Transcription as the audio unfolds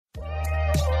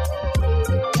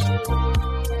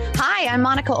I'm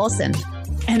Monica Olson.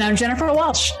 And I'm Jennifer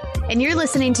Walsh. And you're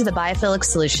listening to the Biophilic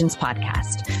Solutions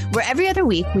Podcast, where every other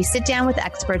week we sit down with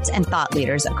experts and thought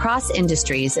leaders across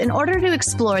industries in order to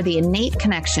explore the innate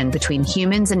connection between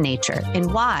humans and nature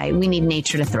and why we need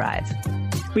nature to thrive.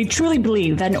 We truly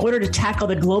believe that in order to tackle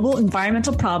the global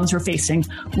environmental problems we're facing,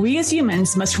 we as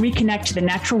humans must reconnect to the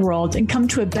natural world and come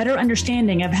to a better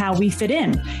understanding of how we fit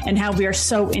in and how we are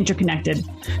so interconnected.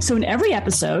 So in every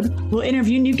episode, we'll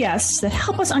interview new guests that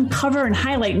help us uncover and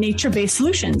highlight nature-based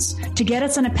solutions to get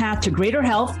us on a path to greater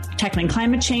health, tackling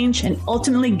climate change, and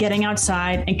ultimately getting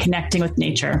outside and connecting with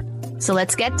nature. So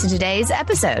let's get to today's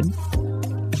episode.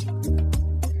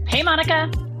 Hey,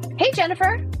 Monica. Hey,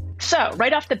 Jennifer. So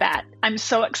right off the bat, I'm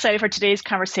so excited for today's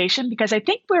conversation because I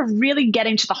think we're really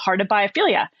getting to the heart of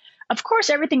biophilia. Of course,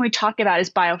 everything we talk about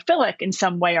is biophilic in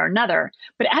some way or another,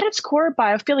 but at its core,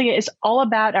 biophilia is all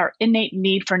about our innate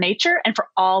need for nature and for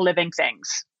all living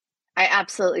things. I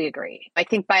absolutely agree. I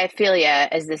think biophilia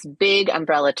as this big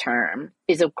umbrella term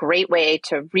is a great way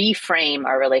to reframe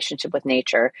our relationship with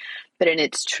nature. But in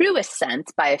its truest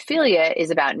sense, biophilia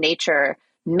is about nature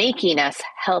making us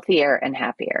healthier and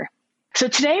happier. So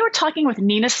today we're talking with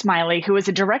Nina Smiley, who is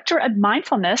the director of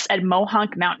mindfulness at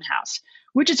Mohonk Mountain House,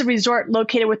 which is a resort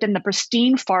located within the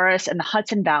pristine forest and the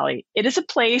Hudson Valley. It is a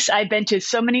place I've been to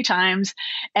so many times,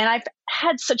 and I've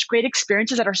had such great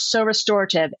experiences that are so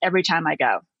restorative every time I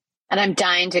go. And I'm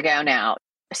dying to go now.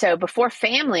 So before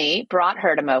family brought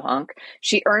her to Mohonk,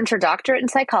 she earned her doctorate in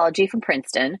psychology from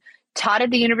Princeton, taught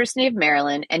at the University of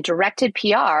Maryland, and directed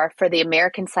PR for the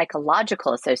American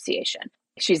Psychological Association.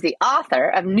 She's the author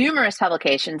of numerous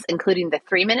publications, including The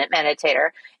 3-Minute Meditator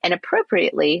and,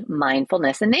 appropriately,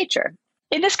 Mindfulness in Nature.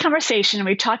 In this conversation,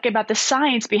 we talk about the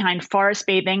science behind forest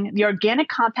bathing, the organic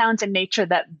compounds in nature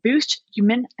that boost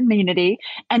human immunity,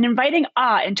 and inviting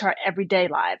awe into our everyday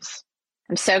lives.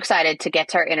 I'm so excited to get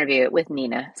to our interview with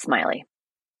Nina Smiley.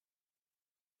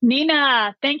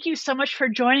 Nina, thank you so much for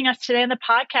joining us today on the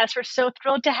podcast. We're so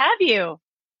thrilled to have you.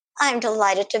 I'm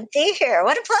delighted to be here.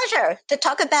 What a pleasure to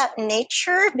talk about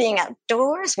nature, being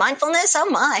outdoors, mindfulness. Oh,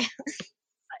 my.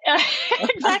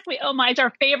 Exactly. Oh, my. It's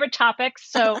our favorite topic.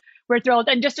 So we're thrilled.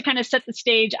 And just to kind of set the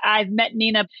stage, I've met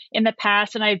Nina in the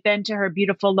past, and I've been to her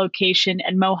beautiful location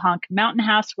at Mohonk Mountain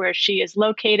House, where she is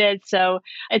located. So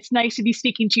it's nice to be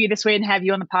speaking to you this way and have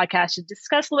you on the podcast to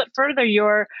discuss a little further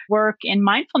your work in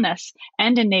mindfulness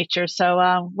and in nature.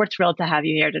 So we're thrilled to have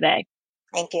you here today.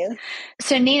 Thank you.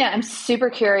 So Nina, I'm super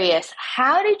curious.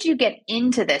 How did you get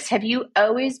into this? Have you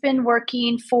always been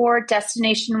working for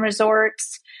destination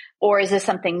resorts, or is this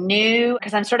something new?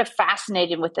 Because I'm sort of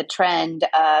fascinated with the trend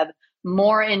of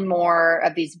more and more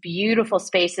of these beautiful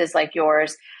spaces like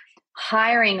yours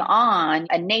hiring on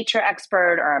a nature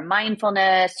expert or a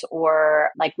mindfulness,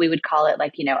 or like we would call it,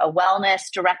 like, you know, a wellness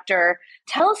director.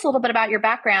 Tell us a little bit about your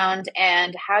background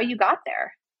and how you got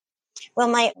there. Well,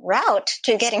 my route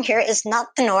to getting here is not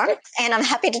the norm, and I'm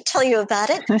happy to tell you about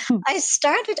it. I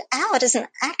started out as an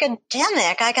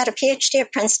academic. I got a PhD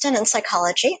at Princeton in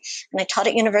psychology, and I taught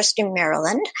at University of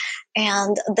Maryland.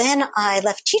 And then I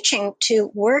left teaching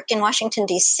to work in Washington,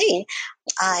 D.C.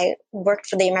 I worked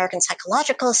for the American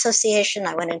Psychological Association.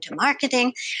 I went into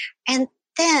marketing. And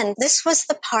then this was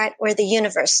the part where the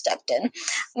universe stepped in.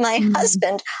 My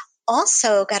husband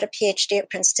also got a PhD at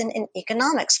Princeton in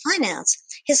economics, finance.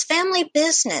 His family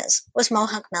business was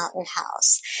Mohonk Mountain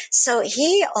House. So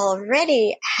he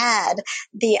already had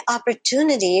the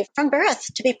opportunity from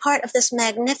birth to be part of this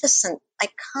magnificent,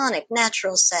 iconic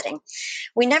natural setting.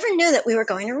 We never knew that we were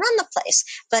going to run the place.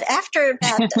 But after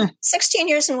about 16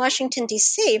 years in Washington,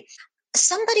 D.C.,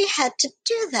 somebody had to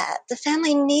do that. The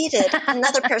family needed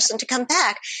another person to come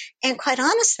back. And quite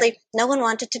honestly, no one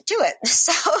wanted to do it.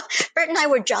 So Bert and I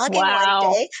were jogging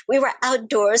one day. We were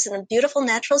outdoors in a beautiful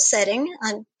natural setting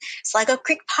on Sligo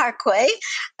Creek Parkway.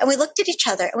 And we looked at each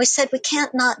other and we said, we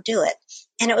can't not do it.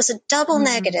 And it was a double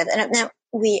negative. And it meant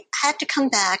we had to come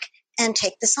back and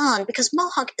take this on because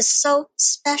Mohonk is so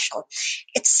special.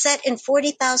 It's set in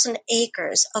 40,000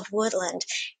 acres of woodland.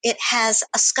 It has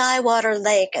a sky water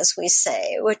lake, as we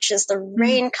say, which is the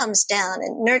rain comes down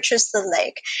and nurtures the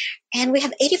lake. And we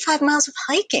have 85 miles of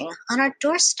hiking on our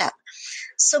doorstep.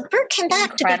 So Bert came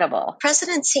back to be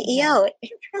president CEO.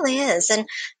 It really is. And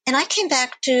I came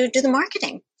back to do the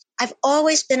marketing. I've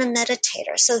always been a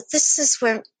meditator. So this is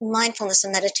where mindfulness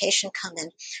and meditation come in.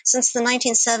 Since the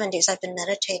 1970s, I've been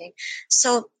meditating.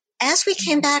 So as we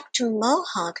came back to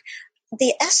Mohonk,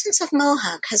 the essence of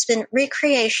Mohonk has been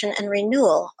recreation and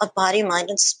renewal of body, mind,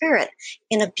 and spirit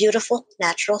in a beautiful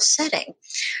natural setting.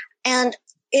 And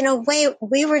in a way,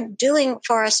 we were doing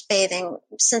forest bathing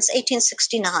since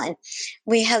 1869.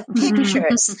 We have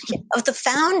pictures of the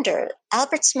founder,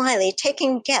 Albert Smiley,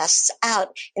 taking guests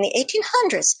out in the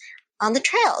 1800s on the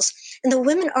trails. And the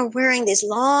women are wearing these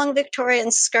long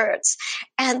Victorian skirts,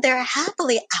 and they're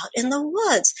happily out in the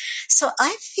woods. So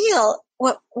I feel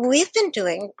what we've been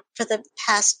doing for the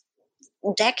past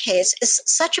decades is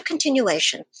such a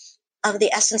continuation of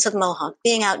the essence of Mohonk,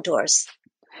 being outdoors.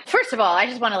 First of all, I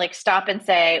just want to stop and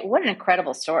say, what an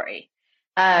incredible story.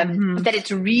 That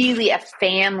it's really a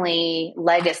family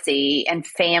legacy and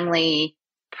family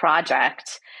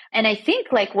project. And I think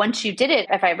once you did it,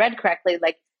 if I read correctly,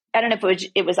 I don't know if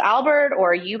it was Albert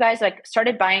or you guys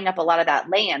started buying up a lot of that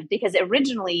land, because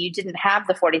originally you didn't have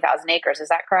the 40,000 acres. Is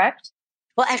that correct?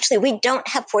 Well, actually, we don't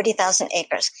have 40,000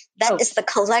 acres. That is the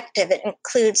collective. It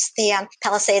includes the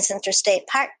Palisades Interstate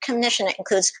Park Commission. It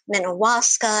includes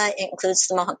Minnewaska. It includes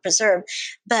the Mohonk Preserve.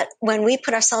 But when we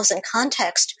put ourselves in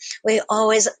context, we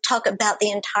always talk about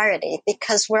the entirety,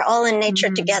 because we're all in nature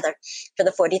together for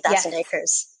the 40,000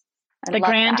 acres. The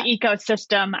grand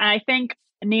ecosystem. I think,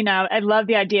 Nina, I love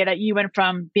the idea that you went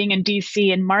from being in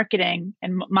DC in marketing,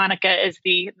 and Monica is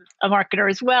a marketer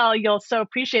as well. You'll so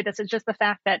appreciate this. It's just the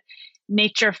fact that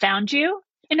nature found you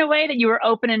in a way that you were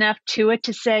open enough to it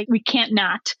to say, we can't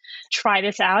not try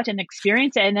this out and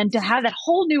experience it. And then to have that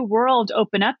whole new world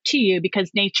open up to you,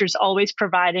 because nature's always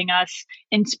providing us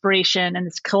inspiration and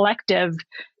this collective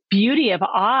beauty of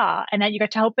awe, and that you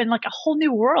got to open a whole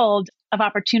new world of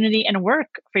opportunity and work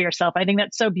for yourself. I think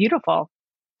that's so beautiful.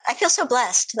 I feel so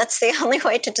blessed. That's the only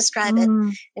way to describe it.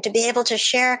 And to be able to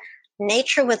share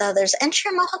nature with others and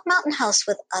share Mohonk Mountain House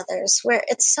with others, where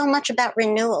it's so much about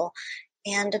renewal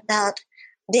and about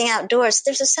being outdoors.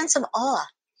 There's a sense of awe.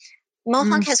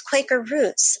 Mohonk has Quaker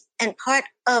roots, and part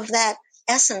of that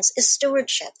essence is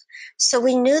stewardship. So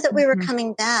we knew that we were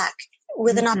coming back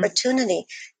with an opportunity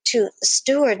to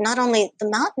steward not only the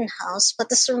mountain house, but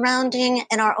the surrounding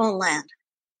and our own land.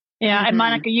 Yeah. And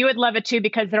Monica, you would love it too,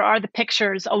 because there are the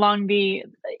pictures in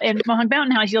Mohonk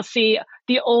Mountain House. You'll see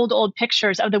the old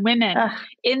pictures of the women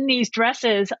in these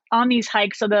dresses on these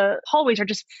hikes. So the hallways are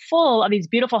just full of these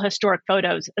beautiful historic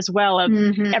photos as well of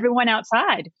everyone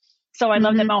outside. So I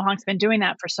love that Mohonk's been doing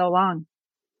that for so long.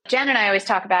 Jen and I always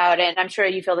talk about, and I'm sure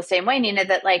you feel the same way, Nina,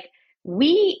 that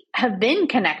we have been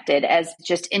connected as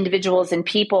just individuals and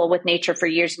people with nature for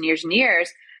years and years and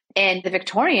years. And the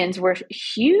Victorians were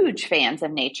huge fans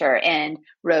of nature and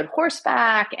rode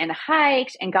horseback and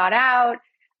hiked and got out.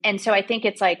 And so I think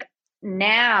it's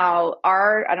now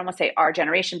I don't want to say our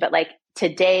generation, but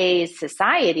today's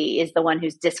society is the one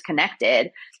who's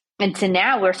disconnected. And so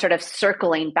now we're sort of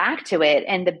circling back to it.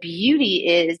 And the beauty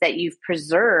is that you've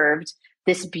preserved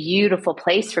this beautiful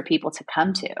place for people to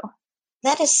come to.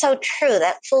 That is so true,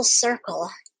 that full circle.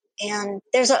 And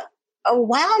there's a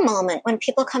wow moment when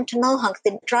people come to Mohonk.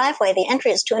 The driveway, the entry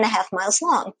is 2.5 miles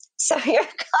long. So you're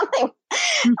coming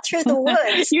through the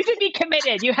woods. You should be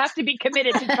committed. You have to be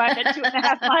committed to drive that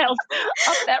 2.5 miles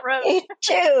up that road. You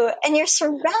do. And you're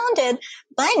surrounded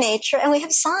by nature. And we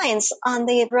have signs on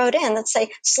the road in that say,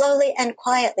 slowly and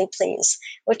quietly, please,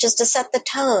 which is to set the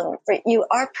tone for you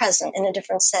are present in a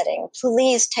different setting.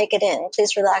 Please take it in.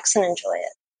 Please relax and enjoy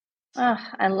it. Oh,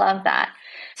 I love that.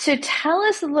 So tell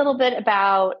us a little bit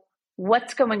about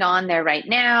what's going on there right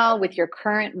now with your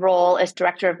current role as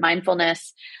Director of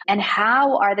Mindfulness, and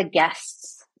how are the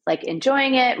guests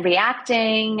enjoying it,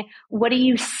 reacting? What are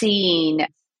you seeing?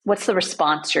 What's the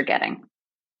response you're getting?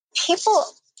 People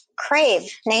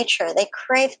crave nature. They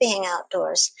crave being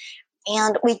outdoors,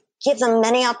 and we give them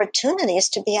many opportunities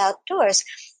to be outdoors.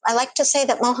 I like to say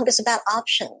that Mohonk is about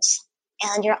options,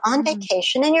 and you're on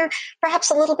vacation and you're perhaps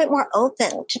a little bit more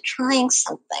open to trying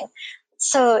something.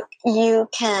 So you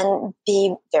can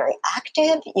be very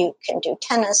active, you can do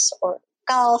tennis or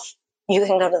golf, you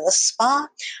can go to the spa,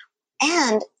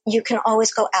 and you can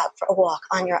always go out for a walk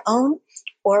on your own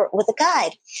or with a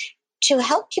guide. To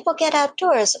help people get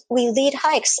outdoors, we lead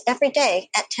hikes every day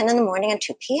at 10 in the morning and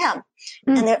 2 p.m.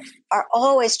 And there are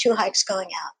always 2 hikes going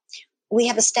out. We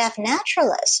have a staff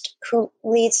naturalist who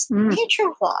leads nature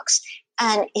walks.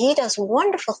 And he does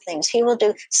wonderful things. He will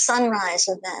do sunrise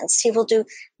events. He will do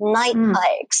night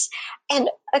hikes. And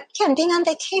again, being on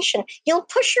vacation, you'll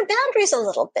push your boundaries a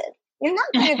little bit. You're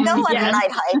not going to go on a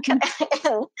night hike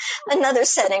in another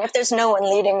setting if there's no one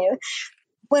leading you.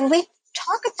 When we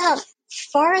talk about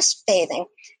forest bathing,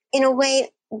 in a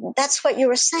way, that's what you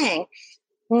were saying.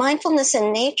 Mindfulness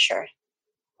in nature,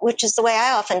 which is the way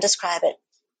I often describe it,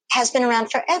 has been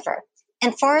around forever.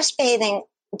 And forest bathing,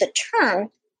 the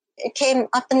term, it came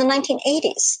up in the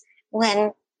 1980s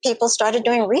when people started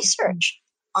doing research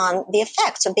on the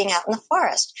effects of being out in the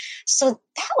forest. So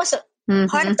that was a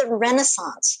part of the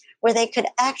Renaissance where they could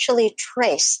actually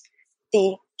trace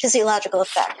the physiological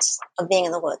effects of being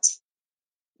in the woods.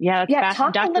 Yeah, that's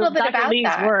talk a little bit about Lee's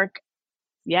that. work.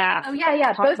 Yeah. Oh,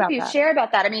 yeah. Talk Both of you that. share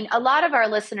about that. I mean, a lot of our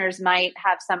listeners might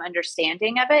have some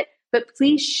understanding of it, but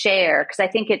please share, because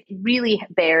I think it really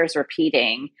bears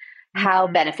repeating how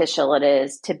beneficial it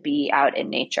is to be out in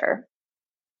nature.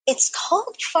 It's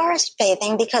called forest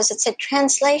bathing because it's a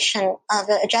translation of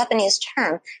a Japanese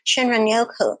term,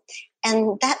 Shinrin-yoku,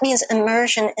 and that means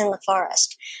immersion in the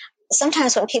forest.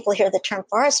 Sometimes when people hear the term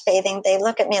forest bathing, they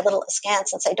look at me a little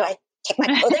askance and say, do I take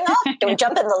my clothing off? Do we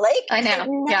jump in the lake? I know.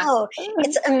 No,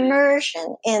 it's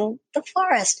immersion in the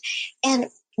forest. And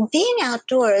being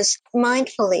outdoors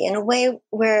mindfully in a way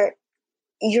where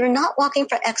you're not walking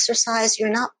for exercise, you're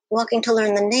not walking to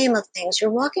learn the name of things,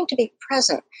 you're walking to be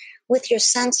present with your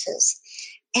senses.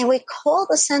 And we call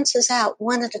the senses out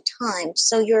one at a time.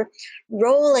 So you're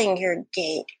rolling your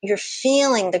gait, you're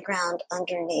feeling the ground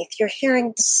underneath, you're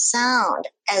hearing the sound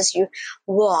as you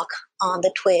walk on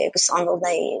the twigs, on the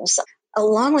leaves.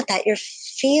 Along with that, you're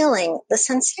feeling the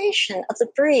sensation of the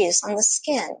breeze on the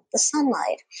skin, the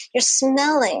sunlight. You're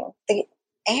smelling the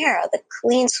air, the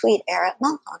clean, sweet air at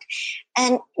Mohawk.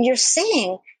 And you're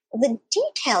seeing the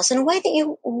details in a way that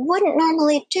you wouldn't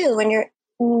normally do when you're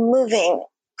moving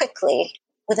quickly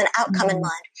with an outcome in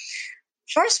mind.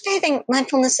 Forest bathing,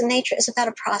 mindfulness in nature, is about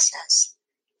a process.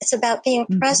 It's about being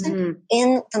present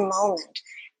in the moment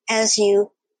as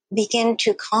you begin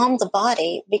to calm the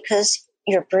body because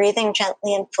you're breathing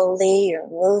gently and fully, you're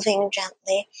moving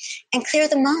gently, and clear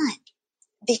the mind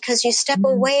because you step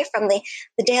away from the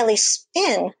daily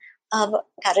spin of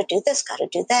got to do this, got to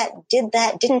do that, did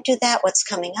that, didn't do that, what's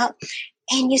coming up,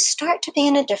 and you start to be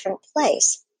in a different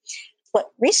place.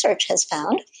 What research has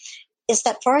found is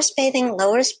that forest bathing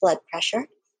lowers blood pressure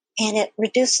and it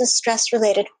reduces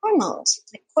stress-related hormones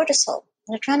like cortisol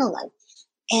and adrenaline.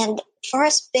 And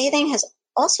forest bathing has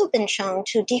also been shown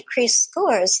to decrease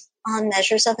scores on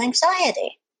measures of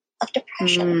anxiety, of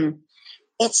depression.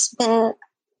 It's been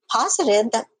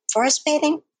posited that forest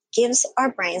bathing gives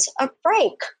our brains a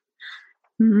break.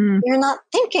 You're not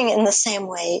thinking in the same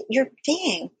way, you're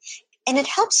being. And it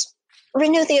helps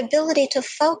renew the ability to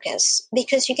focus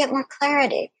because you get more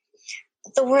clarity.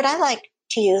 The word I like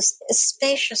to use is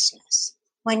spaciousness.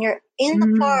 When you're in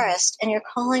the forest and you're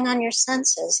calling on your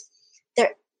senses,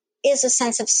 there is a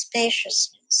sense of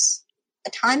spaciousness.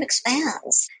 The time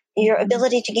expands. Your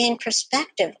ability to gain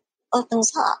perspective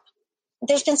opens up.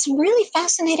 There's been some really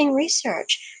fascinating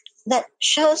research that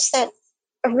shows that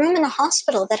a room in a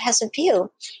hospital that has a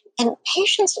view and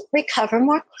patients recover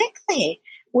more quickly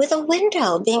with a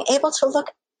window, being able to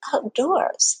look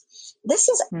outdoors. This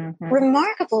is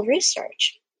remarkable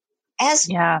research. As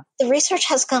the research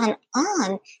has gone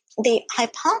on, the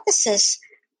hypothesis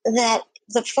that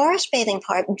the forest bathing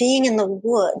part, being in the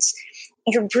woods,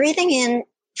 you're breathing in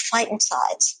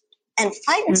phytoncides. And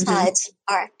phytoncides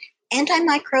are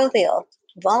antimicrobial,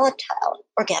 volatile,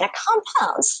 organic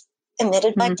compounds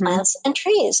emitted by plants and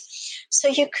trees. So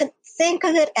you could think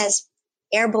of it as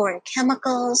airborne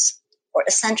chemicals or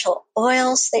essential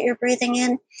oils that you're breathing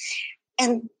in.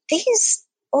 And these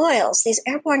oils, these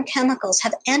airborne chemicals,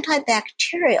 have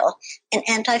antibacterial and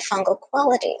antifungal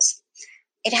qualities.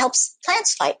 It helps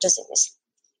plants fight disease.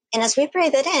 And as we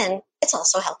breathe it in, it's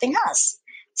also helping us.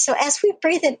 So as we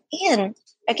breathe it in,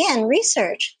 again,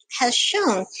 research has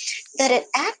shown that it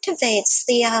activates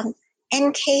the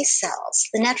NK cells,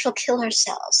 the natural killer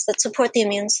cells that support the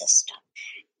immune system.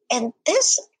 And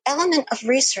this element of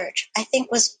research, I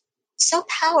think, was so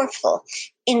powerful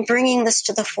in bringing this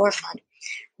to the forefront.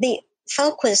 The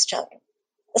folk wisdom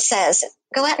says,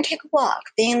 go out and take a walk.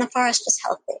 Being in the forest is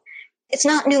healthy. It's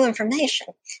not new information.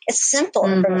 It's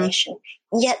simple information.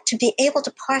 Yet to be able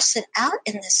to parse it out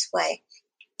in this way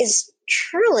is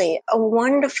truly a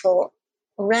wonderful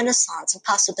renaissance of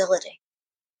possibility.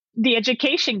 The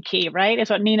education key, right, is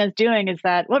what Nina's doing is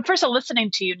that, well, first of all,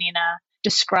 listening to you, Nina,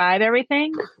 describe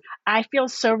everything. I feel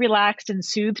so relaxed and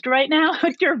soothed right now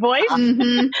with your voice.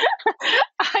 I'm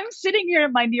sitting here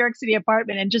in my New York City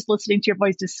apartment and just listening to your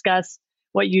voice discuss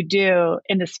what you do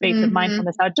in the space of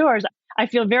mindfulness outdoors. I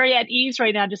feel very at ease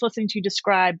right now just listening to you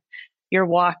describe your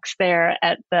walks there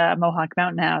at the Mohawk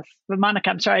Mountain House. But Monica,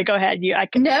 I'm sorry, go ahead. No,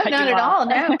 not at all.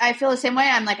 No, I feel the same way.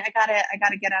 I'm like, I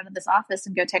gotta get out of this office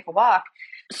and go take a walk.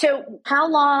 So how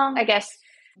long, I guess,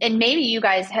 and maybe you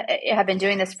guys have been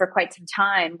doing this for quite some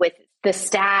time with the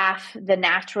staff, the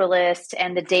naturalists,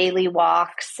 and the daily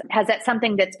walks. Has that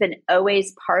something that's been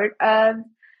always part of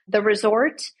the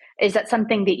resort? Is that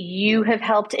something that you have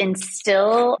helped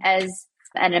instill as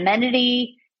an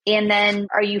amenity And then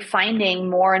are you finding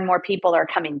more and more people are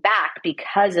coming back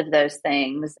because of those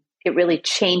things? It really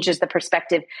changes the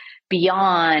perspective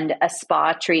beyond a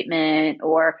spa treatment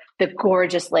or the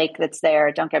gorgeous lake that's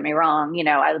there. Don't get me wrong.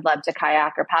 I would love to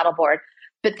kayak or paddleboard,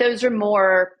 but those are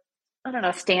more, I don't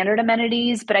know, standard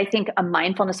amenities. But I think a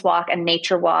mindfulness walk, a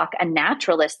nature walk, a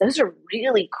naturalist, those are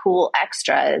really cool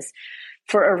extras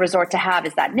for a resort to have.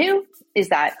 Is that new? Is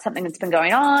that something that's been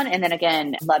going on? And then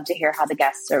again, love to hear how the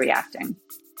guests are reacting.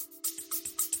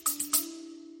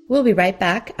 We'll be right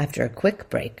back after a quick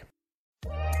break.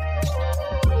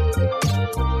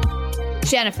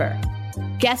 Jennifer,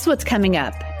 guess what's coming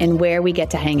up and where we get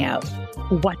to hang out?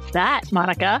 What's that,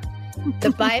 Monica? The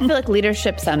Biophilic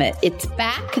Leadership Summit. It's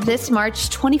back this March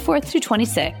 24th through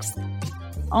 26th.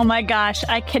 Oh my gosh,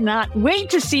 I cannot wait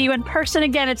to see you in person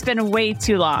again. It's been way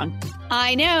too long.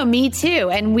 I know, me too.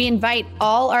 And we invite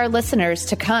all our listeners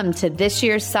to come to this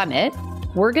year's summit.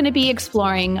 We're going to be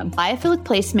exploring biophilic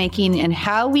placemaking and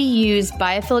how we use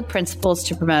biophilic principles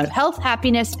to promote health,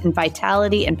 happiness, and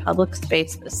vitality in public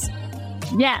spaces.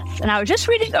 Yes, and I was just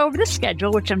reading over the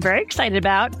schedule, which I'm very excited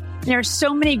about. There are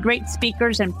so many great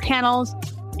speakers and panels.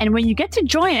 And when you get to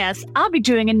join us, I'll be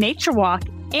doing a nature walk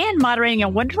and moderating a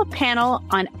wonderful panel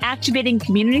on activating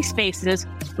community spaces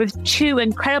with two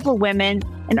incredible women,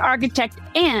 an architect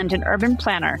and an urban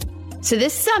planner. So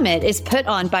this summit is put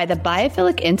on by the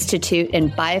Biophilic Institute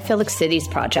and Biophilic Cities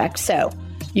Project. So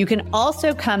you can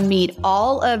also come meet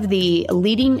all of the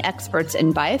leading experts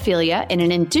in biophilia. And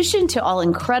in addition to all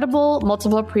incredible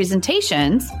multiple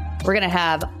presentations, we're going to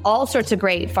have all sorts of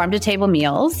great farm-to-table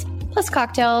meals, plus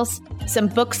cocktails, some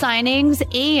book signings,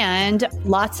 and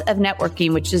lots of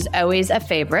networking, which is always a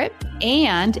favorite.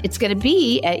 And it's going to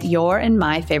be at your and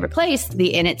my favorite place, the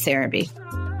Inn at Serenbe.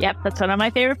 Yep, that's one of my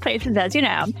favorite places, as you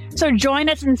know. So join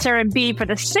us in Serenbe for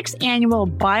the 6th Annual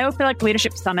Biophilic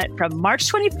Leadership Summit from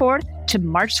March 24th to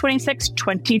March 26th,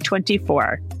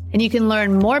 2024. And you can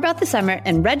learn more about the summit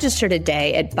and register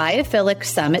today at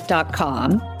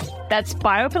biophilic.summit.com. That's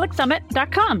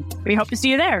biophilic.summit.com. We hope to see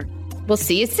you there. We'll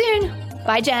see you soon.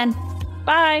 Bye, Jen.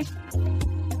 Bye.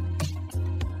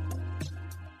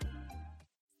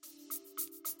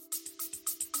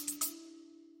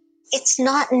 It's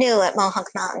not new at Mohonk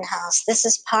Mountain House. This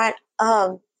is part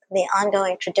of the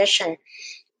ongoing tradition.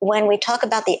 When we talk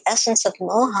about the essence of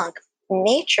Mohonk,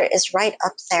 nature is right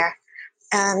up there.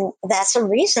 And that's a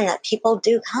reason that people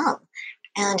do come.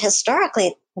 And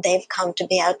historically, they've come to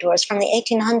be outdoors from the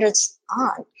 1800s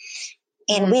on.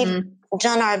 And we've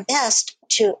done our best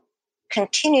to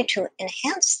continue to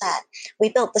enhance that. We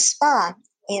built the spa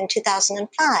in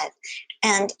 2005.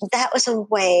 And that was a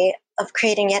way of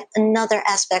creating yet another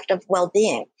aspect of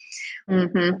well-being.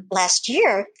 Last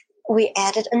year, we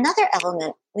added another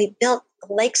element. We built a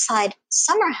lakeside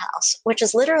summer house, which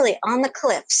is literally on the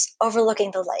cliffs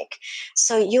overlooking the lake.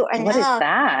 So you are What is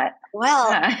that?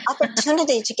 Well,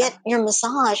 opportunity to get your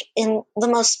massage in the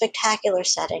most spectacular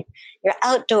setting. You're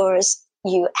outdoors,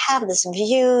 you have this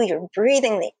view, you're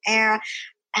breathing the air,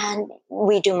 and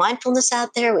we do mindfulness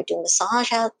out there, we do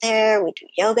massage out there, we do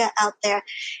yoga out there.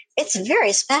 It's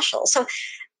very special. So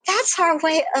that's our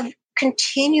way of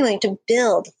continuing to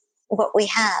build what we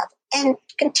have and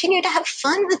continue to have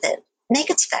fun with it. Make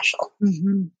it special.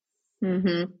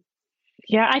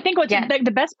 Yeah, I think what's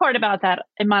the best part about that,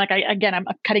 and Monica, again, I'm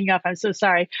cutting you off. I'm so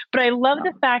sorry. But I love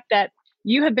the fact that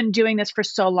you have been doing this for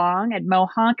so long at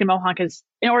Mohonk, and Mohonk is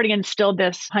already instilled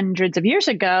this hundreds of years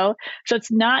ago. So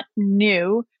it's not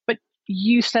new, but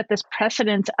you set this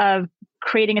precedent of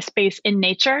creating a space in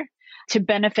nature to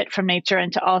benefit from nature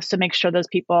and to also make sure those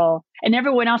people and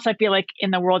everyone else, I feel like, in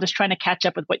the world is trying to catch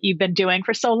up with what you've been doing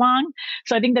for so long.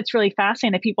 So I think that's really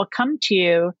fascinating that people come to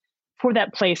you for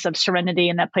that place of serenity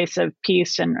and that place of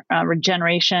peace and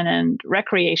regeneration and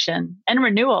recreation and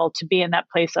renewal, to be in that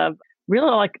place of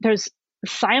really, like, there's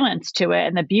silence to it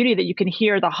and the beauty that you can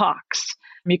hear the hawks.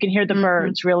 You can hear the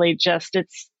birds. Really, just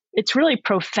it's really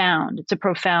profound. It's a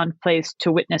profound place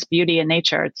to witness beauty in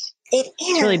nature. It's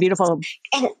really beautiful.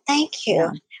 And thank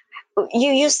you. Yeah.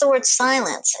 You use the word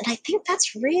silence, and I think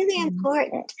that's really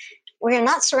important. We're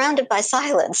not surrounded by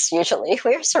silence usually.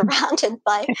 We're surrounded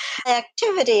by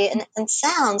activity and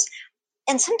sounds.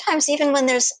 And sometimes even when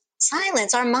there's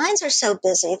silence, our minds are so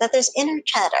busy that there's inner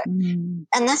chatter. And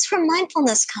that's where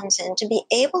mindfulness comes in, to be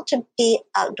able to be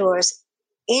outdoors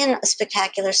in a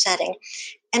spectacular setting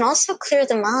and also clear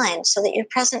the mind so that you're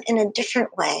present in a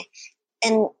different way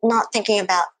and not thinking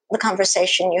about the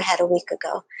conversation you had a week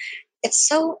ago. It's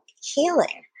so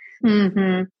healing.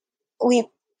 We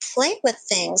play with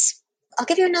things. I'll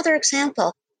give you another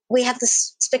example. We have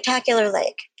this spectacular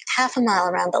lake, half a mile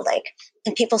around the lake.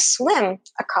 and people swim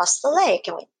across the lake,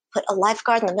 and we put a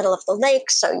lifeguard in the middle of the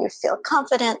lake so you feel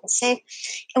confident and safe.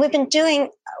 And we've been doing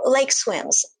lake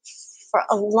swims for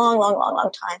a long, long, long,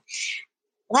 long time.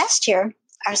 Last year,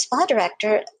 our spa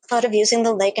director thought of using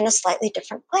the lake in a slightly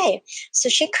different way. So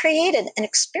she created an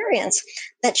experience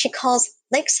that she calls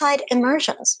lakeside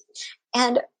immersions.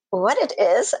 And what it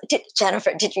is,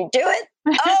 Jennifer, did you do it?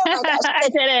 Oh my gosh, I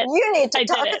did it. You need to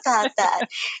talk about that.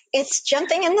 It's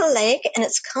jumping in the lake, and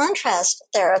it's contrast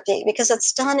therapy because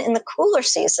it's done in the cooler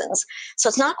seasons. So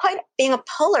it's not quite being a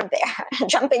polar bear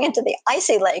jumping into the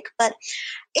icy lake, but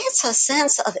it's a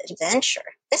sense of adventure.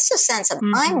 It's a sense of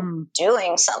I'm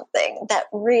doing something that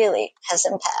really has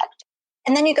impact.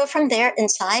 And then you go from there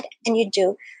inside and you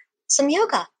do some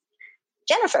yoga.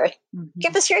 Jennifer,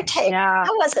 give us your take. Yeah.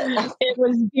 How was it? It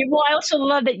was beautiful. I also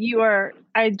love that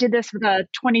I did this with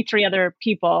 23 other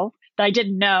people that I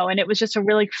didn't know. And it was just a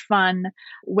really fun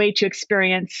way to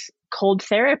experience cold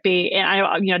therapy.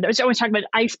 And there's always talking about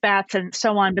ice baths and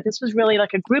so on, but this was really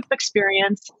like a group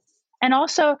experience. And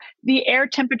also the air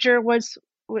temperature was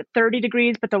 30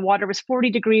 degrees, but the water was 40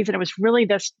 degrees. And it was really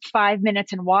this 5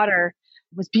 minutes in water.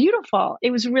 Was beautiful. It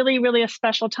was really, really a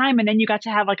special time. And then you got to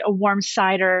have like a warm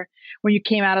cider when you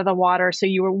came out of the water. So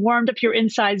you were warmed up your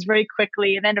insides very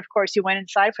quickly. And then of course you went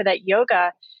inside for that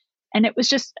yoga. And it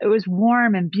was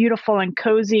warm and beautiful and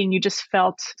cozy. And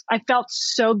I felt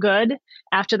so good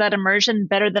after that immersion,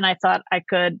 better than I thought I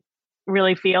could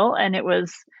really feel. And it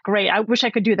was great. I wish I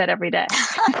could do that every day.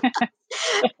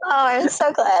 Oh, I'm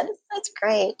so glad. That's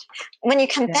great. When you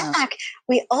come back,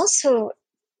 we also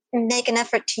make an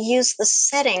effort to use the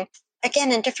setting, again,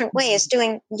 in different ways,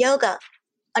 doing yoga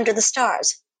under the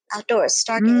stars, outdoors,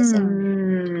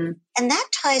 stargazing. And that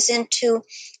ties into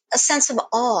a sense of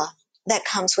awe that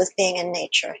comes with being in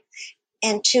nature,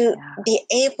 and to be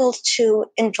able to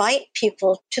invite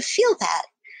people to feel that.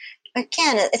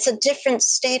 Again, it's a different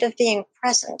state of being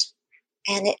present,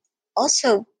 and it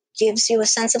also gives you a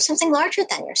sense of something larger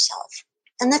than yourself,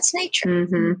 and that's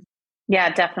nature. Yeah,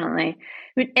 definitely.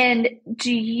 And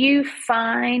do you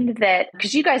find that,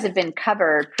 because you guys have been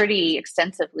covered pretty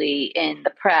extensively in the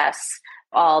press,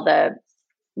 all the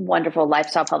wonderful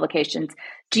lifestyle publications,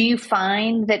 do you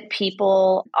find that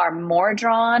people are more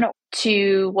drawn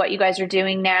to what you guys are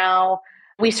doing now?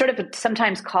 We sort of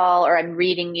sometimes call, or I'm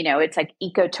reading, it's like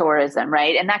ecotourism,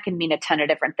 right? And that can mean a ton of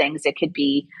different things. It could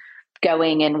be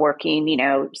going and working,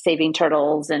 saving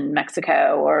turtles in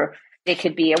Mexico, or it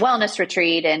could be a wellness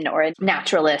retreat or a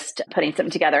naturalist putting something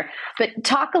together. But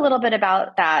talk a little bit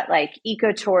about that, like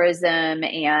ecotourism,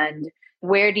 and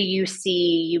where do you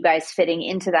see you guys fitting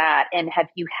into that? And have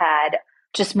you had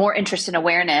just more interest and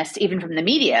awareness, even from the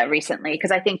media recently? Because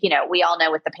I think, we all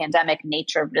know with the pandemic,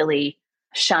 nature really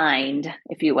shined,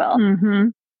 if you will.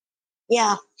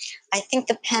 Yeah, I think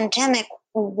the pandemic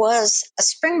was a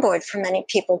springboard for many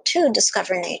people to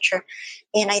discover nature.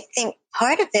 And I think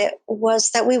part of it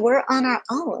was that we were on our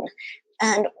own.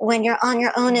 And when you're on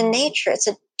your own in nature, it's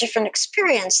a different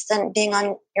experience than being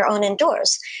on your own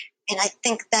indoors. And I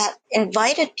think that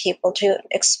invited people to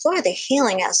explore the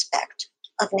healing aspect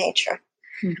of nature.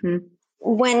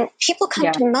 When people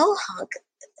come to Mohonk,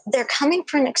 they're coming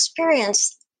for an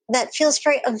experience that feels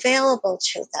very available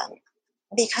to them,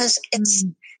 because it's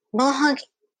Mohonk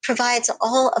provides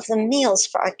all of the meals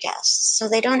for our guests, so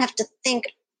they don't have to think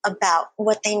about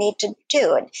what they need to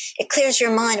do. And it clears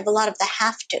your mind of a lot of the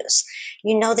have-tos.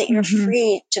 You know that you're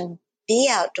free to be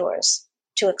outdoors,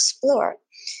 to explore.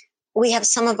 We have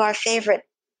some of our favorite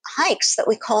hikes that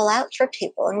we call out for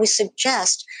people, and we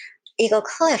suggest Eagle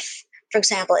Cliff, for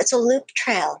example. It's a loop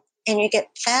trail, and you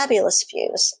get fabulous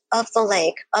views of the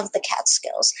lake, of the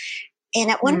Catskills. And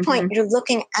at one point, you're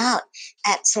looking out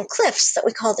at some cliffs that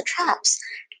we call the traps.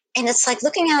 And it's like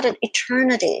looking out at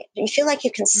eternity. You feel like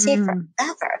you can see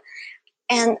forever.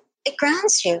 And it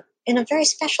grounds you in a very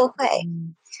special way.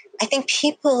 I think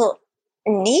people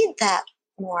need that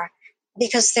more,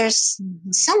 because there's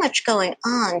so much going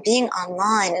on, being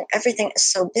online, and everything is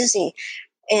so busy.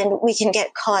 And we can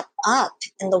get caught up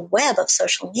in the web of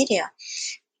social media.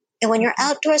 And when you're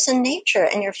outdoors in nature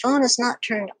and your phone is not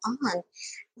turned on,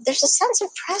 there's a sense of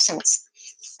presence.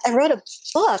 I wrote a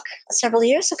book several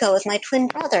years ago with my twin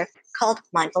brother called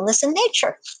Mindfulness in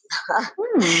Nature.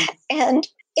 And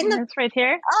in the... That's right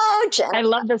here. Oh, Jen. I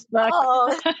love this book.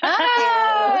 Oh,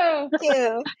 thank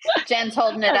you. Jen's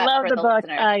holding it up. I love for the book.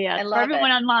 Listeners. I love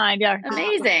everyone online. Yeah.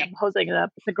 Amazing. I'm holding it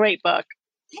up. It's a great book.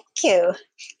 Thank you.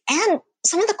 And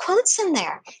some of the quotes in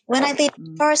there. When I lead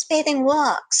forest bathing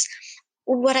walks,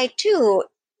 what I do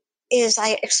is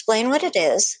I explain what it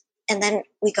is, and then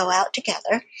we go out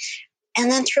together. And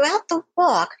then throughout the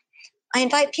walk, I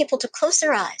invite people to close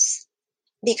their eyes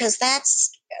because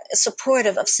that's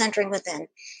supportive of centering within.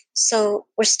 So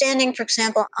we're standing, for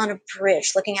example, on a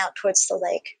bridge looking out towards the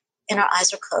lake, and our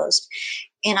eyes are closed.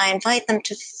 And I invite them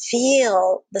to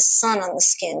feel the sun on the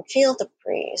skin, feel the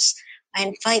breeze. I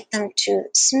invite them to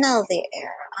smell the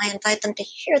air. I invite them to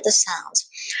hear the sounds.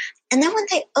 And then when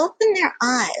they open their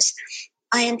eyes,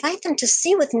 I invite them to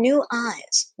see with new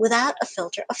eyes, without a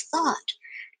filter of thought.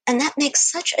 And that makes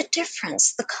such a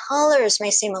difference. The colors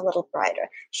may seem a little brighter.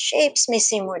 Shapes may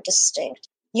seem more distinct.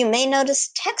 You may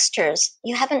notice textures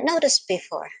you haven't noticed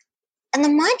before. And the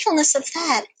mindfulness of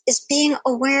that is being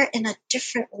aware in a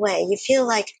different way. You feel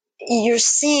like you're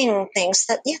seeing things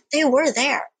that, yeah, they were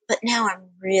there, but now I'm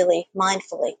really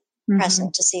mindfully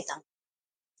present to see them.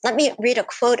 Let me read a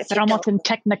quote. If but you almost don't. in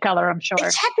Technicolor, I'm sure. In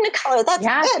Technicolor,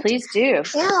 that's good. Please do.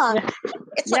 Yeah.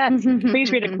 It's like,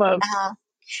 Please read a quote.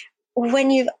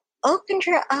 when you've opened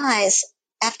your eyes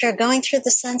after going through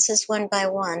the senses one by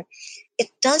one, it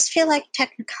does feel like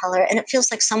Technicolor, and it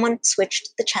feels like someone switched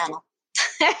the channel.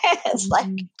 It's like,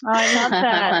 I love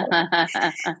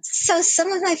that. So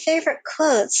some of my favorite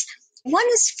quotes, one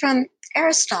is from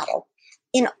Aristotle.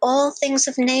 In all things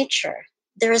of nature,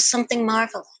 there is something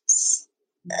marvelous.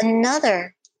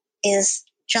 Another is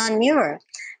John Muir.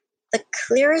 The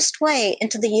clearest way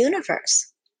into the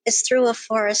universe is through a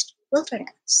forest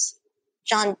wilderness.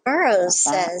 John Burroughs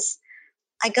says,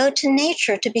 I go to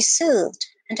nature to be soothed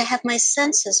and to have my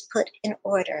senses put in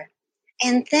order.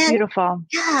 And then, beautiful.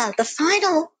 Yeah, the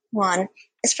final one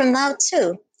is from Lao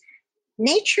Tzu.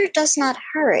 Nature does not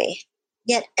hurry,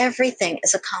 yet everything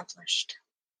is accomplished.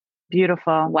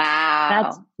 Beautiful. Wow.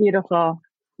 That's beautiful.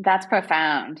 That's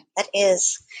profound. That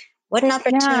is. What an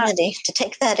opportunity to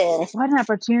take that in. What an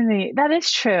opportunity. That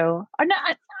is true.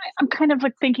 I'm kind of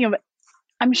like thinking of it.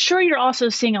 I'm sure you're also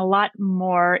seeing a lot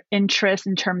more interest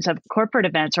in terms of corporate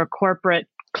events or corporate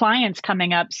clients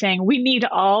coming up saying, we need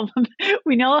all of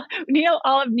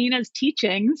all of Nina's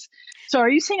teachings. So are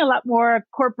you seeing a lot more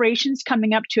corporations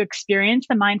coming up to experience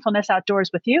the mindfulness outdoors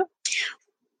with you?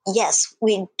 Yes,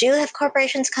 we do have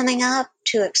corporations coming up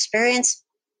to experience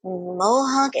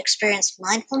Mohawk, experience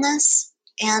mindfulness,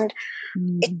 and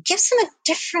it gives them a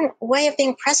different way of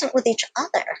being present with each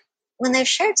other. When they've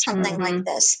shared something like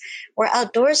this, we're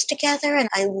outdoors together and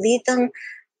I lead them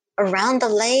around the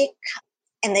lake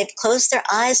and they've closed their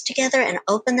eyes together and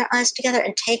opened their eyes together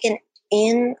and taken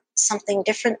in something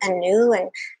different and new and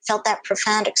felt that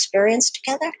profound experience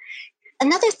together.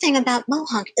 Another thing about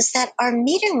Mohawk is that our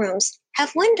meeting rooms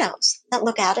have windows that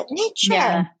look out at nature.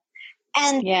 Yeah.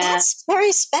 And that's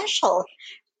very special.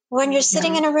 When you're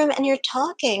sitting in a room and you're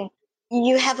talking,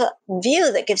 you have a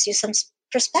view that gives you some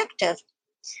perspective.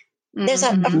 There's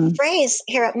a phrase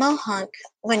here at Mohawk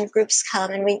when groups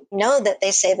come, and we know that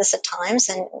they say this at times,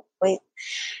 and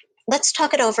let's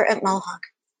talk it over at Mohawk.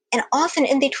 And often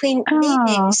in between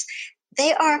meetings,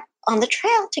 they are on the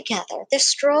trail together. They're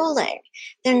strolling.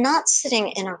 They're not sitting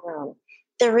in a room.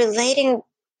 They're relating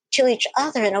to each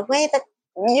other in a way that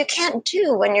you can't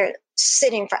do when you're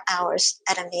sitting for hours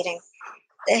at a meeting.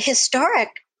 The historic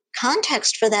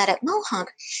context for that at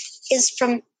Mohawk is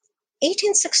from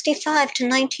 1865 to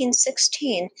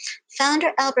 1916.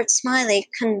 Founder Albert Smiley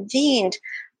convened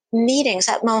meetings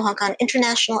at Mohawk on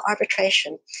international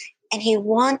arbitration, and he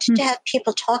wanted to have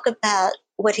people talk about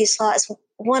what he saw as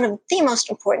one of the most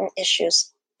important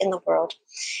issues in the world.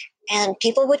 And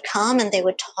people would come and they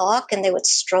would talk and they would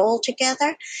stroll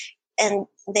together and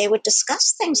they would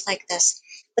discuss things like this.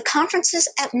 The conferences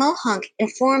at Mohawk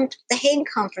informed the Hague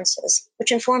conferences,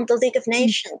 which informed the League of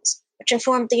Nations, which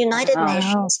informed the United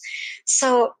Nations.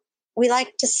 So we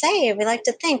like to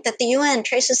think that the UN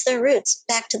traces their roots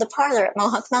back to the parlor at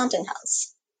Mohawk Mountain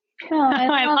House. Oh,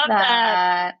 I love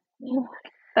that.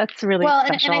 That's really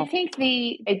special. And I think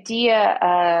the idea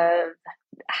of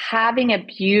having a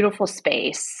beautiful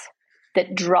space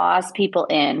that draws people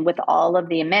in with all of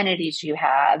the amenities you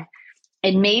have,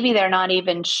 and maybe they're not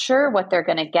even sure what they're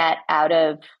going to get out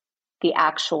of the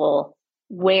actual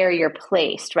where you're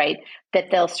placed, right?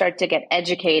 That they'll start to get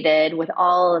educated with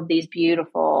all of these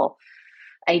beautiful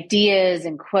ideas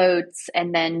and quotes,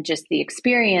 and then just the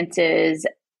experiences.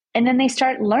 And then they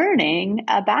start learning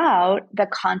about the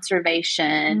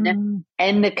conservation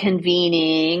and the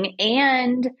convening.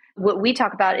 And what we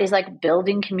talk about is like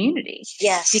building community.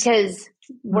 Yes. Because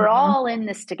we're all in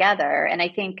this together. And I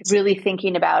think really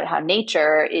thinking about how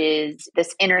nature is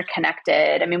this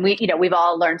interconnected. I mean, we've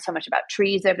all learned so much about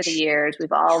trees over the years.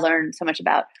 We've all learned so much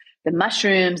about the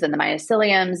mushrooms and the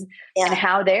myceliums and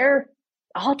how they're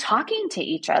all talking to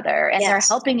each other and they're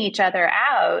helping each other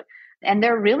out. And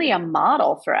they're really a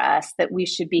model for us that we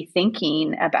should be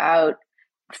thinking about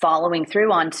following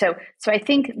through on. So I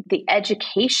think the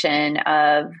education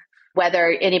of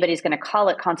whether anybody's going to call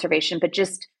it conservation, but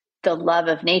just the love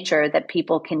of nature that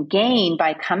people can gain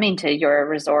by coming to your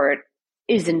resort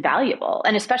is invaluable.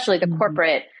 And especially the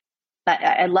corporate,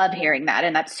 I love hearing that.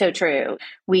 And that's so true.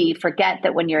 We forget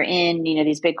that when you're in,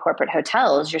 these big corporate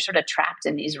hotels, you're sort of trapped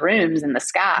in these rooms in the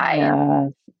sky. Yeah.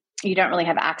 You don't really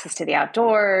have access to the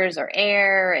outdoors or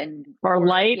air or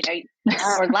light. Or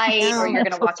you're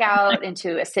going to walk out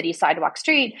into a city sidewalk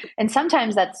street. And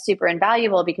sometimes that's super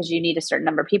invaluable because you need a certain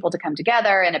number of people to come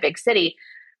together in a big city.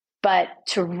 But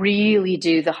to really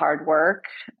do the hard work,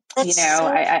 That's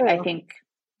I think,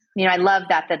 I love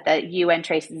that the UN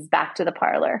traces back to the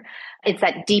parlor. It's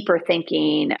that deeper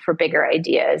thinking for bigger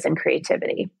ideas and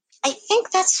creativity. I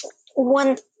think that's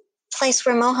one place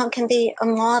where Mohonk can be a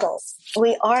model.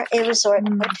 We are a resort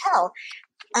hotel,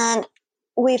 and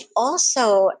we've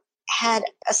also had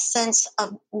a sense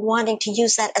of wanting to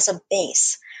use that as a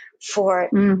base for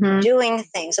doing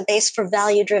things, a base for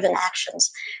value-driven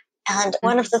actions. And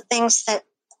one of the things that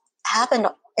happened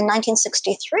in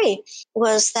 1963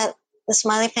 was that the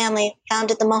Smiley family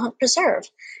founded the Mohonk Preserve.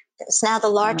 It's now the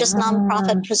largest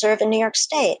nonprofit preserve in New York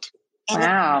State. And in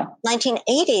the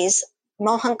 1980s,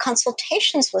 Mohonk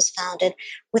Consultations was founded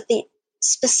with the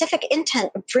specific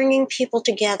intent of bringing people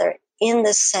together in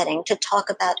this setting to talk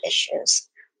about issues.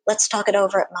 Let's talk it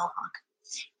over at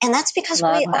Mohonk. And that's because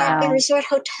we are a resort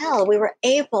hotel. We were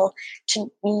able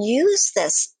to use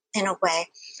this in a way.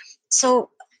 So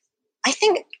I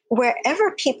think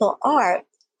wherever people are,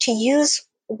 to use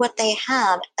what they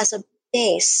have as a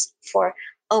base for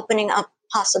opening up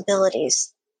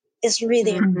possibilities is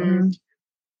really important.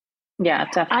 Yeah,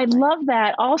 definitely. I love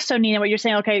that. Also, Nina, what you're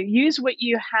saying, okay, use what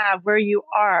you have where you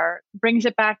are, brings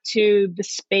it back to the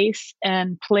space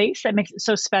and place that makes it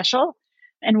so special,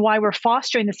 and why we're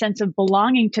fostering the sense of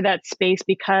belonging to that space,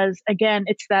 because again,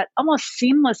 it's that almost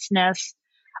seamlessness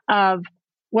of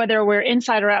whether we're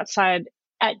inside or outside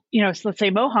at, so let's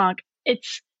say Mohonk,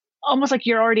 it's almost like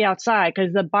you're already outside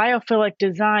because the biophilic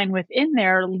design within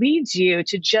there leads you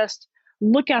to just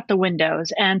look out the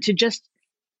windows and to just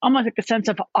almost like a sense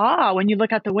of awe when you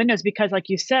look out the windows, because like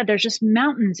you said, there's just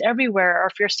mountains everywhere. Or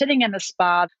if you're sitting in the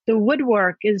spa, the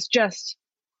woodwork is just,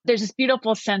 there's this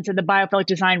beautiful sense of the biophilic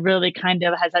design really kind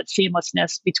of has that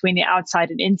seamlessness between the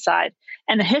outside and inside.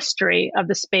 And the history of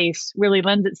the space really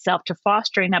lends itself to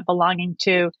fostering that belonging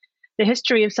to the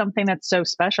history of something that's so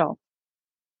special.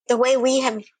 The way we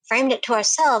have framed it to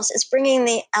ourselves is bringing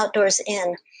the outdoors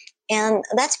in. And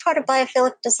that's part of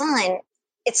biophilic design.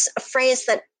 It's a phrase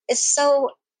that is so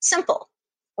simple.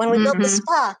 When we built the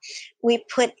spa, we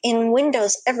put in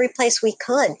windows every place we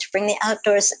could to bring the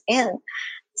outdoors in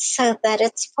so that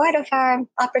it's part of our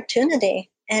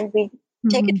opportunity, and we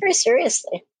take it very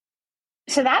seriously.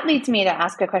 So that leads me to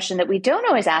ask a question that we don't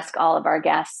always ask all of our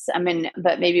guests,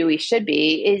 but maybe we should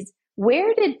be, is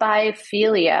where did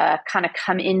biophilia kind of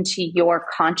come into your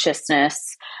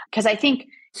consciousness? Because I think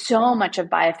so much of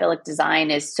biophilic design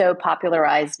is so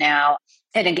popularized now.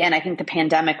 And again, I think the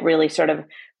pandemic really sort of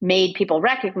made people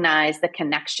recognize the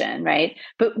connection, right?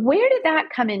 But where did that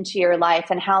come into your life,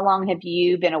 and how long have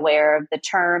you been aware of the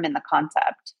term and the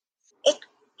concept? It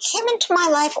came into my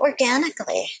life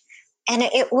organically, and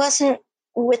it wasn't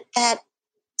with that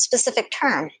specific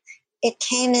term. It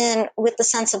came in with the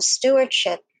sense of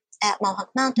stewardship at Mohonk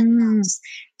Mountain House,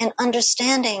 and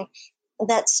understanding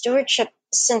that stewardship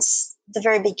since the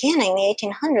very beginning, the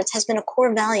 1800s, has been a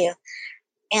core value.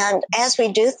 And as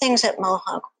we do things at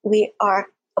Mohonk, we are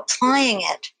applying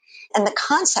it. And the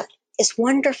concept is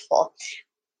wonderful.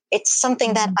 It's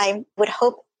something that I would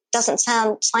hope doesn't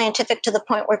sound scientific to the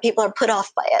point where people are put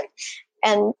off by it.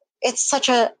 And it's such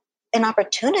an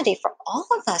opportunity for all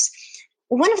of us.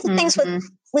 One of the things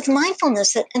with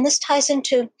mindfulness, and this ties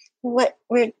into what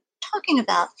we're talking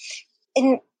about,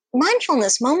 in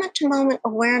mindfulness, moment-to-moment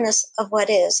awareness of what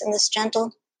is in this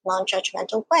gentle,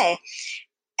 non-judgmental way.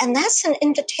 And that's an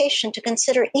invitation to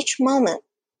consider each moment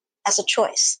as a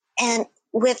choice. And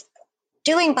with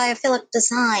doing biophilic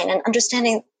design and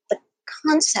understanding the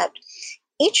concept,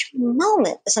 each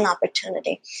moment is an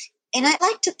opportunity. And I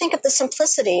like to think of the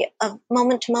simplicity of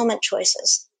moment-to-moment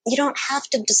choices. You don't have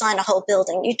to design a whole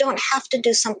building. You don't have to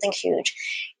do something huge.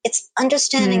 It's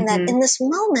understanding that in this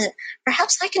moment,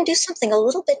 perhaps I can do something a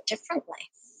little bit differently.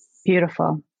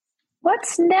 Beautiful.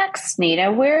 What's next,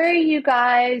 Nina? Where are you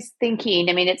guys thinking?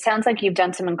 I mean, it sounds like you've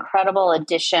done some incredible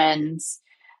additions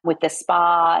with the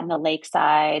spa and the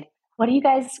lakeside. What are you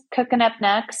guys cooking up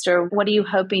next, or what are you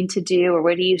hoping to do, or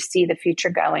where do you see the future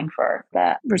going for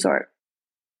the resort?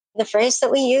 The phrase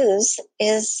that we use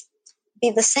is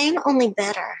be the same, only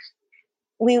better.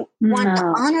 We want to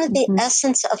honor the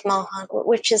essence of Mohonk,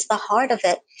 which is the heart of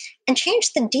it, and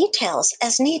change the details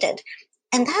as needed.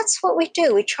 And that's what we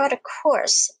do. We chart a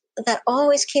course that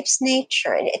always keeps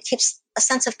nature. It keeps a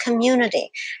sense of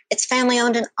community. It's family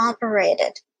owned and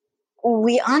operated.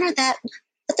 We honor that,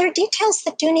 but there are details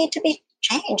that do need to be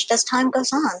changed as time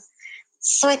goes on.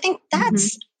 So I think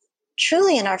that's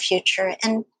truly in our future.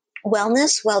 And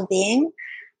wellness, well-being,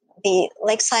 the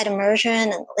lakeside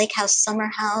immersion and lake house, summer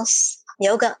house,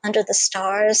 yoga under the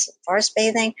stars, forest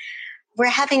bathing, we're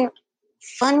having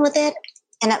fun with it.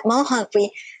 And at Mohonk,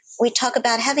 we talk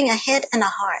about having a head and a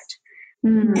heart.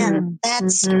 And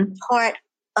that's part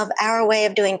of our way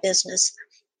of doing business.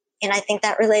 And I think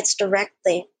that relates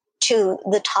directly to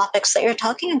the topics that you're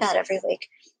talking about every week.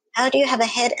 How do you have a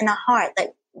head and a heart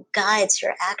that guides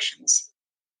your actions?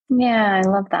 Yeah, I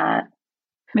love that.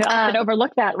 We often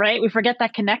overlook that, right? We forget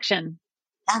that connection.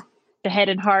 Yeah. The head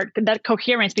and heart, that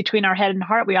coherence between our head and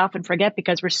heart, we often forget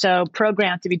because we're so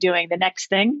programmed to be doing the next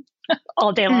thing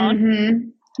all day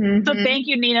long. So thank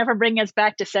you, Nina, for bringing us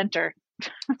back to center.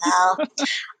 Well,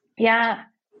 yeah.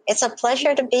 It's a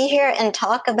pleasure to be here and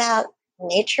talk about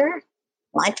nature,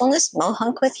 mindfulness,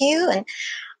 Mohonk with you. And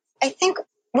I think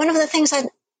one of the things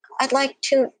I'd like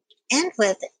to end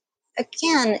with,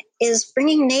 again, is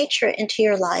bringing nature into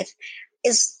your life,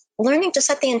 is learning to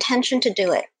set the intention to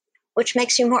do it, which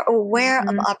makes you more aware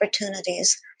of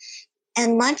opportunities.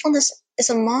 And mindfulness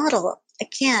is a model,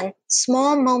 again,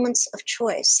 small moments of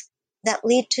choice that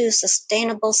lead to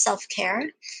sustainable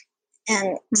self-care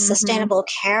and sustainable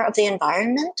care of the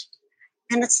environment.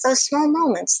 And it's those small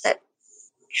moments that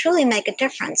truly make a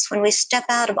difference when we step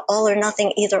out of all or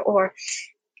nothing, either or,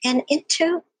 and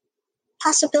into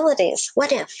possibilities.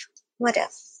 What if? What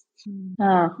if?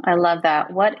 Oh, I love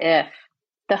that. What if?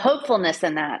 The hopefulness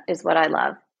in that is what I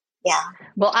love. Yeah.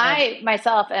 Well, I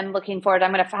myself am looking forward.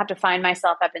 I'm going to have to find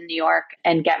myself up in New York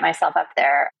and get myself up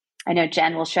there. I know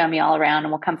Jen will show me all around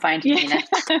and we'll come find you, Nina.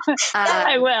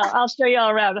 I will. I'll show you all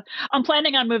around. I'm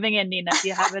planning on moving in, Nina, if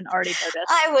you haven't already noticed.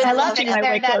 I love it.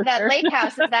 That lake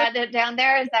house, is that down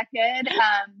there? Is that good?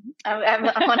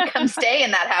 I want to come stay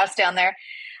in that house down there.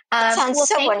 Sounds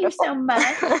so thank wonderful. you so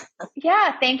much.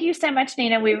 Yeah, thank you so much,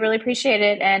 Nina. We really appreciate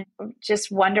it. And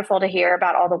just wonderful to hear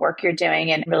about all the work you're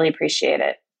doing and really appreciate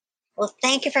it. Well,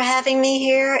 thank you for having me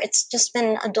here. It's just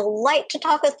been a delight to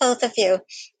talk with both of you.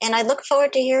 And I look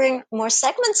forward to hearing more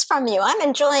segments from you. I'm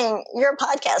enjoying your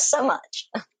podcast so much.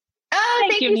 Oh,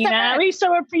 thank you, Nina. So much. We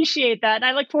so appreciate that. And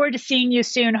I look forward to seeing you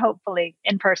soon, hopefully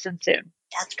in person soon.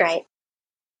 That's great.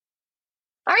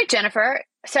 All right, Jennifer.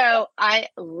 So I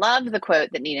love the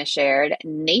quote that Nina shared.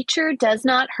 Nature does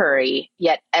not hurry,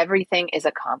 yet everything is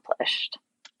accomplished.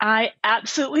 I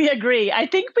absolutely agree. I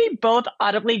think we both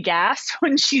audibly gasped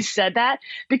when she said that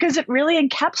because it really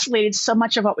encapsulated so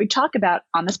much of what we talk about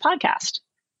on this podcast.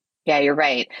 Yeah, you're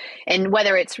right. And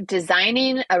whether it's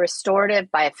designing a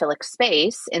restorative biophilic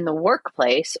space in the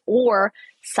workplace or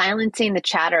silencing the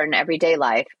chatter in everyday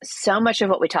life, so much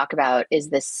of what we talk about is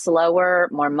this slower,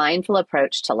 more mindful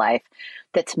approach to life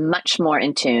that's much more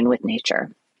in tune with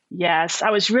nature. Yes,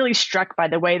 I was really struck by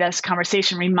the way this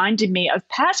conversation reminded me of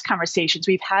past conversations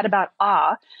we've had about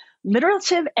awe,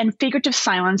 literative and figurative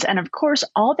silence, and of course,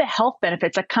 all the health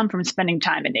benefits that come from spending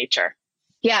time in nature.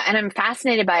 Yeah, and I'm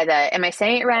fascinated by am I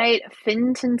saying it right?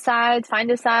 Finticides?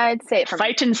 Say it for me.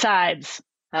 Phytoncides.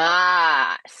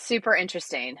 Ah, super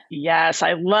interesting. Yes,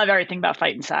 I love everything about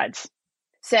phytoncides.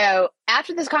 So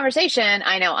after this conversation,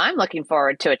 I know I'm looking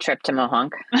forward to a trip to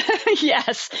Mohonk.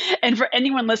 Yes. And for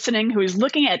anyone listening who is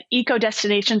looking at eco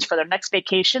destinations for their next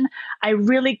vacation, I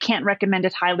really can't recommend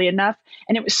it highly enough.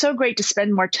 And it was so great to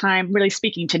spend more time really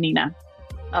speaking to Nina.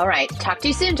 All right. Talk to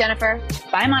you soon, Jennifer.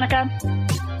 Bye, Monica.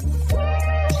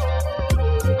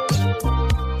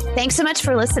 Thanks so much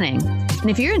for listening. And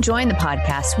if you're enjoying the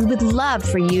podcast, we would love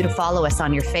for you to follow us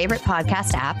on your favorite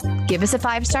podcast app, give us a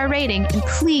 5-star rating, and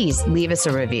please leave us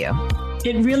a review.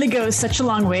 It really goes such a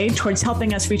long way towards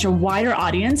helping us reach a wider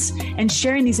audience and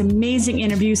sharing these amazing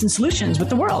interviews and solutions with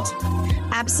the world.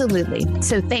 Absolutely.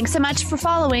 So thanks so much for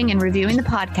following and reviewing the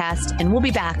podcast, and we'll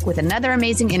be back with another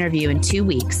amazing interview in 2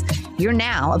 weeks. You're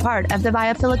now a part of the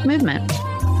Biophilic movement.